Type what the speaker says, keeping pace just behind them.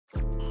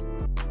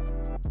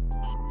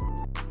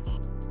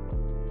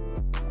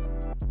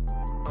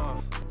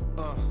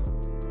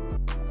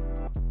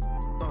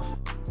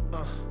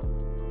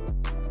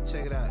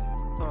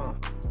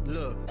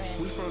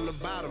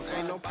the bottom,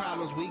 ain't no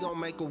problems, we gon'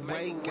 make a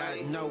way.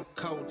 Got no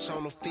coach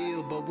on the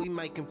field, but we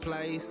making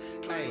plays.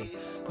 Hey,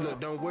 look,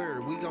 don't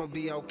worry, we gon'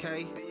 be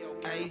okay.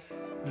 Hey,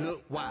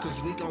 look, why?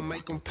 Cause we gon'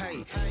 make them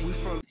pay. We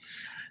from.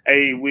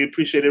 Hey, we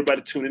appreciate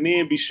everybody tuning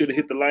in. Be sure to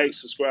hit the like,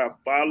 subscribe,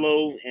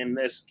 follow, and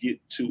let's get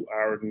to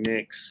our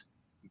next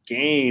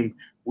game.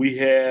 We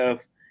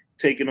have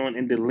taken on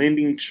in the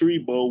Lending Tree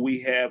Bowl.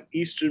 We have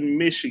Eastern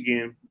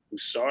Michigan, who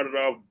started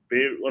off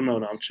very. Well, no,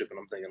 I'm tripping.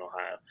 I'm thinking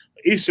Ohio.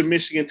 Eastern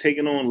Michigan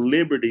taking on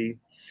Liberty.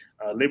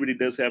 Liberty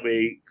does have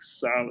a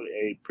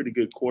pretty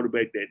good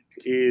quarterback that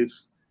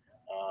is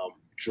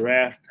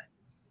draft.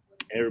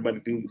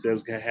 Everybody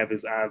does have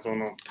his eyes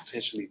on him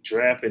potentially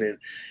drafting it.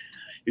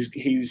 He's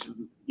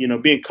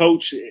being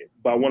coached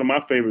by one of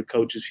my favorite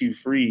coaches, Hugh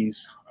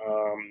Freeze.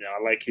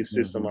 I like his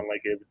system. I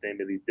like everything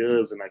that he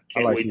does, and I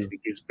can't wait till he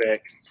gets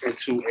back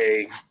into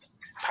a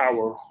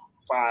Power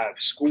 5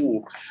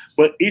 school.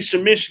 But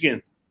Eastern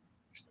Michigan,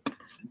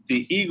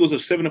 the Eagles are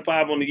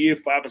 7-5 on the year,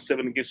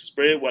 5-7 against the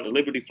spread, while the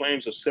Liberty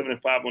Flames are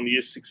 7-5 on the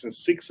year,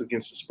 6-6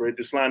 against the spread.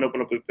 This line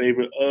opened up in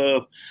favor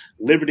of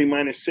Liberty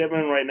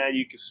 -7. Right now,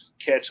 you can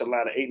catch a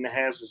lot of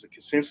 8.5s as a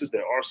consensus.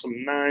 There are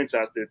some 9s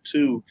out there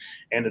too,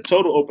 and the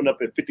total opened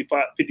up at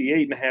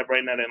 58.5.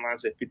 Right now, that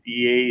line's at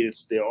 58.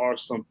 There are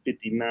some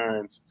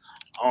 59s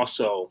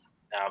also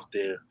out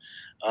there.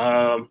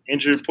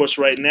 Injury reports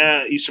right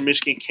now, Eastern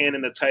Michigan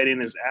Cannon, the tight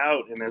end, is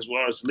out, and as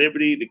well as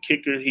Liberty, the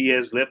kicker, he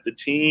has left the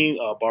team.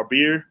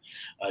 Barbier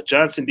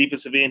Johnson,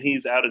 defensive end,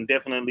 he's out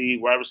indefinitely.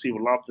 Wide receiver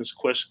Lofton's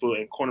questionable,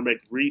 and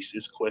cornerback Reese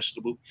is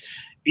questionable.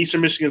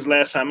 Eastern Michigan's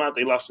last time out,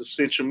 they lost to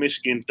Central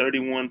Michigan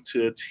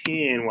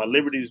 31-10, while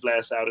Liberty's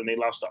last out, and they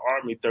lost to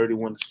Army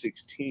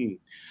 31-16.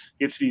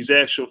 Get to these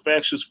actual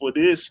factuals for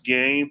this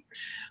game.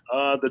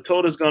 The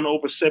total's gone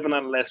over 7 out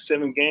of the last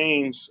 7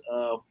 games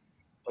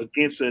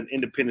against an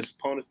independent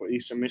opponent for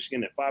Eastern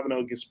Michigan at 5-0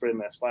 against spread in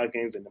the last 5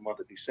 games in the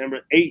month of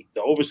December. The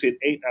overs hit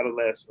 8 out of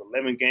the last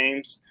 11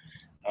 games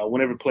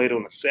whenever played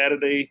on a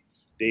Saturday.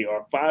 They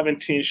are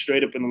 5-10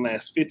 straight up in the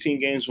last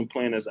 15 games when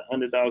playing as an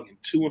underdog, and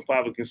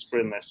 2-5 against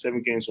spread in the last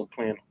 7 games when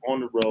playing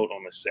on the road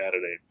on a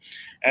Saturday.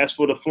 As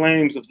for the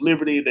Flames of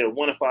Liberty, they're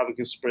 1-5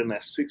 against spread in the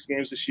last 6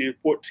 games this year,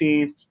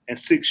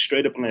 14-6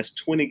 straight up in the last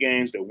 20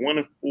 games. They're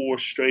 1-4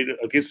 straight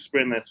against the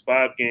spread in the last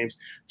 5 games,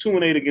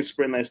 2-8 against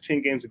spread in the last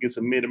 10 games against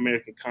a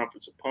Mid-American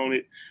Conference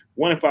opponent,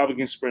 1-5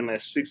 against spread in the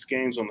last 6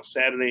 games on a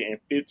Saturday, and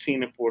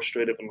 15-4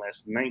 straight up in the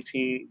last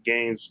 19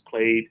 games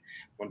played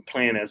when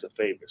playing as a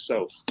favorite.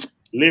 So,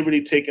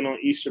 Liberty taking on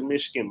Eastern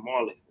Michigan.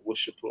 Marley,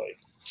 what's your play?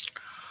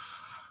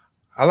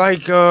 I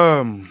like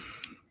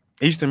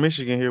Eastern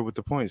Michigan here with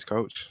the points,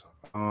 Coach.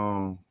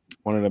 One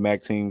of the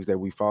MAC teams that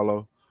we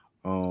follow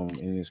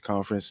in this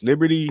conference.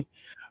 Liberty,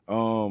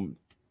 to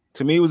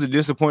me, it was a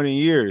disappointing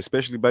year,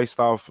 especially based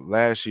off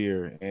last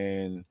year.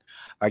 And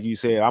like you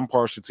said, I'm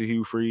partial to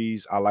Hugh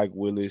Freeze. I like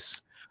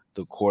Willis,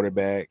 the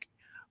quarterback.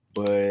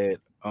 But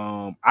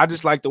I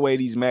just like the way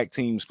these MAC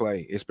teams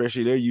play,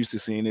 especially they're used to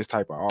seeing this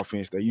type of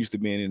offense. They're used to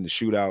being in the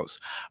shootouts.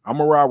 I'm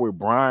going to ride with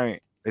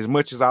Bryant. As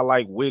much as I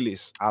like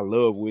Willis, I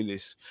love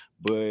Willis,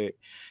 but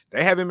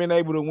they haven't been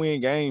able to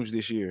win games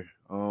this year,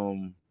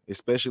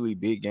 especially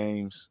big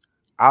games.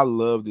 I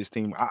love this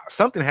team.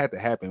 Something had to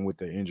happen with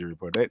their injury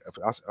report. I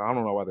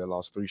don't know why they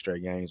lost 3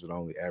 straight games with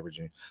only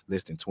averaging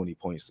less than 20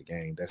 points a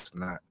game. That's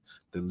not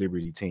the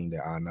Liberty team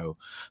that I know.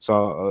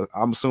 So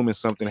I'm assuming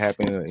something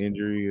happened, an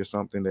injury or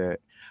something that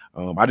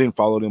I didn't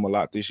follow them a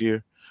lot this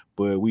year,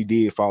 but we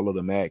did follow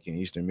the MAC in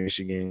Eastern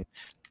Michigan.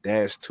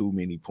 That's too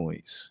many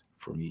points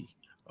for me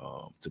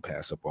to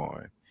pass up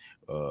on.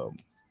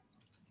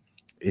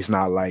 It's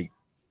not like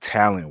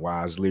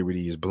talent-wise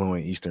Liberty is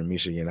blowing Eastern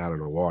Michigan out of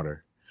the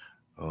water.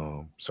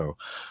 So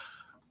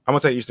I'm gonna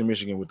take Eastern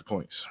Michigan with the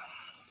points.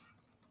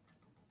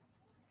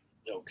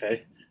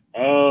 Okay.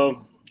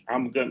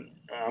 I'm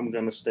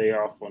gonna stay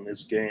off on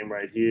this game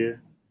right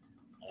here.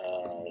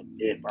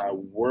 If I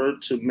were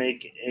to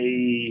make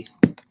a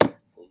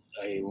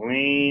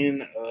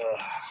lean,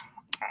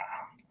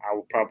 I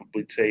would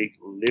probably take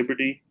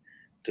Liberty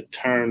to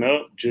turn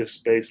up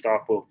just based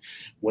off of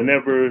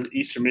whenever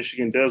Eastern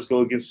Michigan does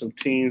go against some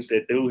teams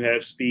that do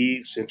have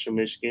speed, Central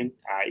Michigan,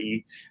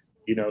 i.e.,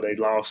 they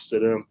lost to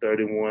them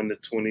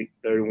 31-20,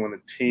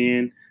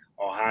 31-10.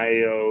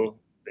 Ohio,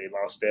 they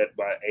lost that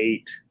by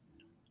 8.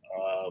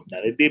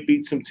 Now they did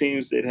beat some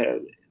teams that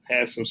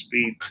had some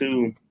speed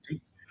too.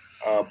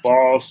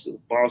 Ball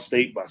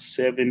State by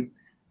 7,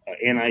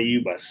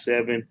 NIU by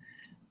 7.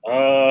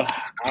 I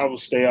will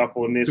stay off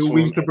on this 2 one.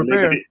 weeks to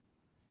prepare.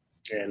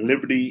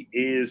 Liberty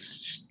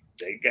is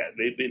they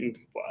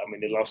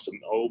lost to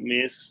Ole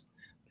Miss.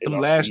 The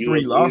last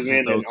 3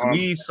 losses, though, to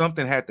me,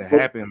 something had to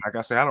happen. Like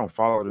I said, I don't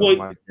follow them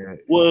like that.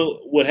 Well,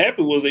 what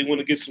happened was they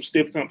went against some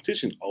stiff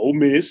competition. Ole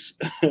Miss,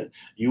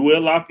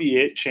 UL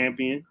Lafayette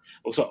champion.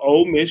 Also,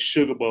 Ole Miss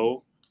Sugar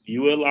Bowl,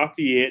 UL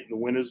Lafayette, the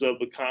winners of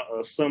the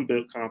Sun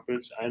Belt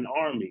Conference, and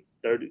Army.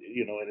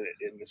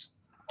 In this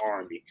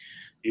Army,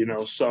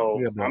 So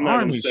yeah, I'm not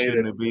going to say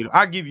that.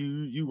 I give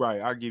you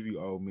right. I give you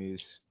Ole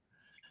Miss,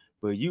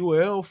 but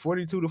UL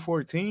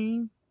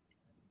 42-14.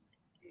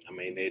 I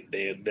mean,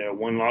 they're a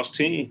one-loss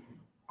team.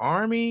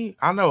 Army,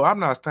 I know I'm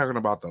not talking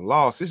about the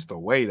loss. It's the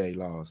way they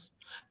lost.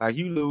 Like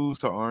you lose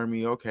to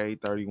Army, okay,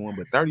 31,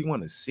 but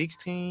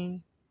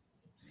 31-16.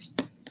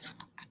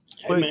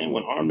 Hey man,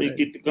 when Army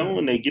get to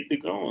going, they get to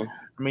going.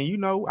 I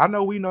mean, I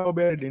know we know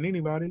better than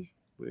anybody.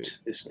 But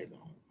this nigga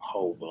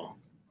Hova.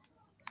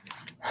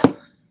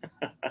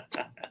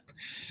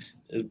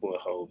 This boy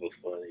Hova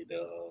funny,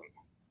 dog.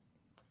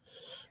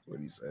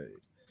 What'd he say?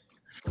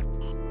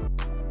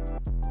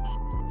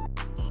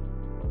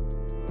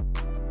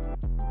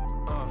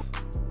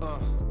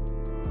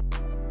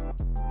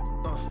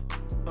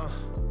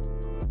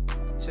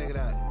 Check it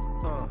out.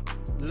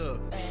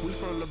 Look, we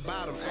from the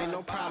bottom, ain't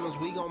no problems,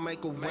 we gon'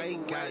 make a way.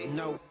 Got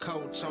no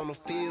coach on the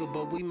field,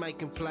 but we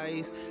making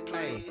plays.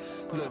 Hey,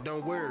 look,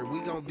 don't worry,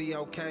 we gon' be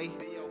okay.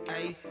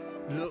 Hey,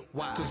 look,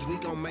 why? Cause we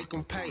gon' make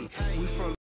them pay. We from